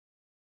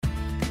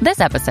This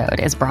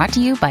episode is brought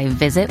to you by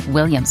Visit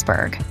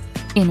Williamsburg.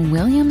 In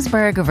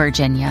Williamsburg,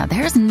 Virginia,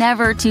 there's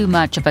never too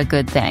much of a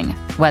good thing.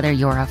 Whether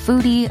you're a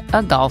foodie,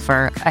 a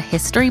golfer, a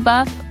history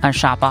buff, a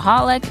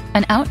shopaholic,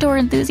 an outdoor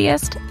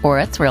enthusiast, or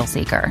a thrill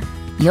seeker,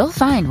 you'll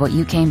find what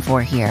you came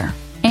for here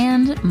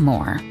and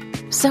more.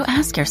 So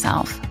ask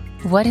yourself,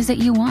 what is it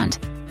you want?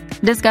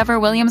 Discover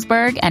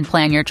Williamsburg and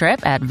plan your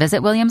trip at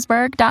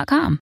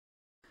visitwilliamsburg.com.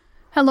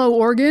 Hello,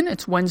 Oregon.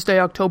 It's Wednesday,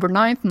 October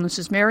 9th, and this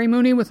is Mary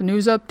Mooney with a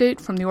news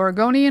update from the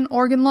Oregonian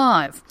Oregon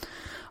Live.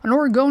 An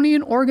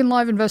Oregonian Oregon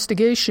Live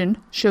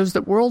investigation shows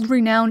that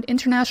world-renowned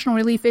international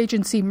relief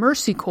agency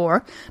Mercy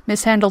Corps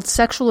mishandled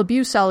sexual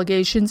abuse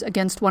allegations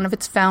against one of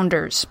its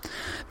founders.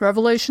 The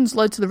revelations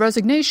led to the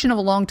resignation of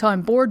a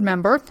longtime board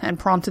member and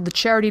prompted the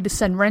charity to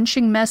send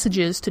wrenching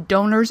messages to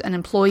donors and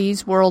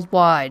employees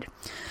worldwide.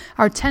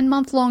 Our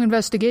 10-month-long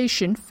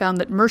investigation found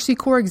that Mercy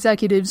Corps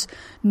executives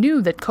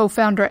knew that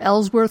co-founder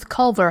Ellsworth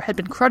Culver had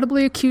been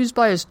credibly accused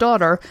by his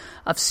daughter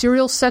of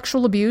serial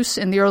sexual abuse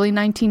in the early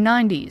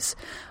 1990s,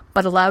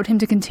 but allowed him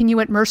to continue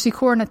at Mercy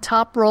Corps in a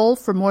top role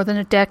for more than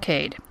a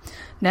decade.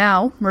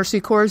 Now, Mercy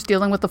Corps is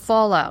dealing with the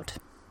fallout.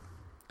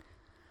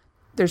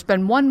 There's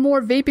been one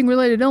more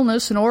vaping-related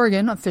illness in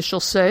Oregon,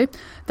 officials say.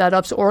 That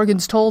ups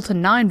Oregon's toll to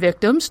 9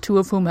 victims, 2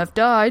 of whom have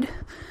died.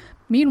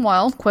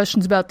 Meanwhile,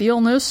 questions about the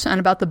illness and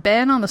about the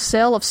ban on the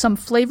sale of some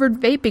flavored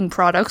vaping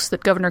products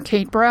that Governor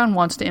Kate Brown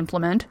wants to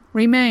implement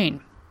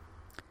remain.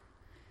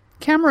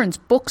 Cameron's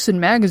Books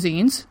and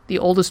Magazines, the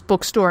oldest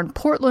bookstore in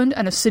Portland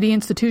and a city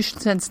institution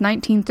since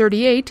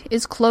 1938,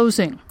 is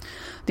closing.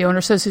 The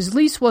owner says his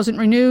lease wasn't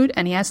renewed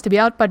and he has to be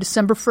out by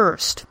December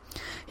 1st.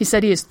 He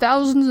said he has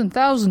thousands and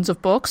thousands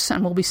of books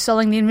and will be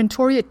selling the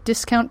inventory at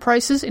discount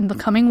prices in the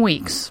coming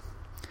weeks.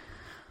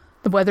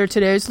 The weather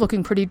today is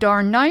looking pretty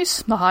darn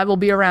nice. The high will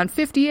be around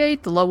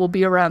 58, the low will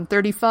be around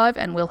 35,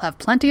 and we'll have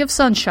plenty of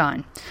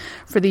sunshine.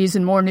 For these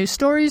and more news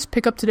stories,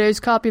 pick up today's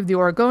copy of The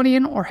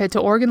Oregonian or head to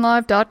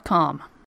OregonLive.com.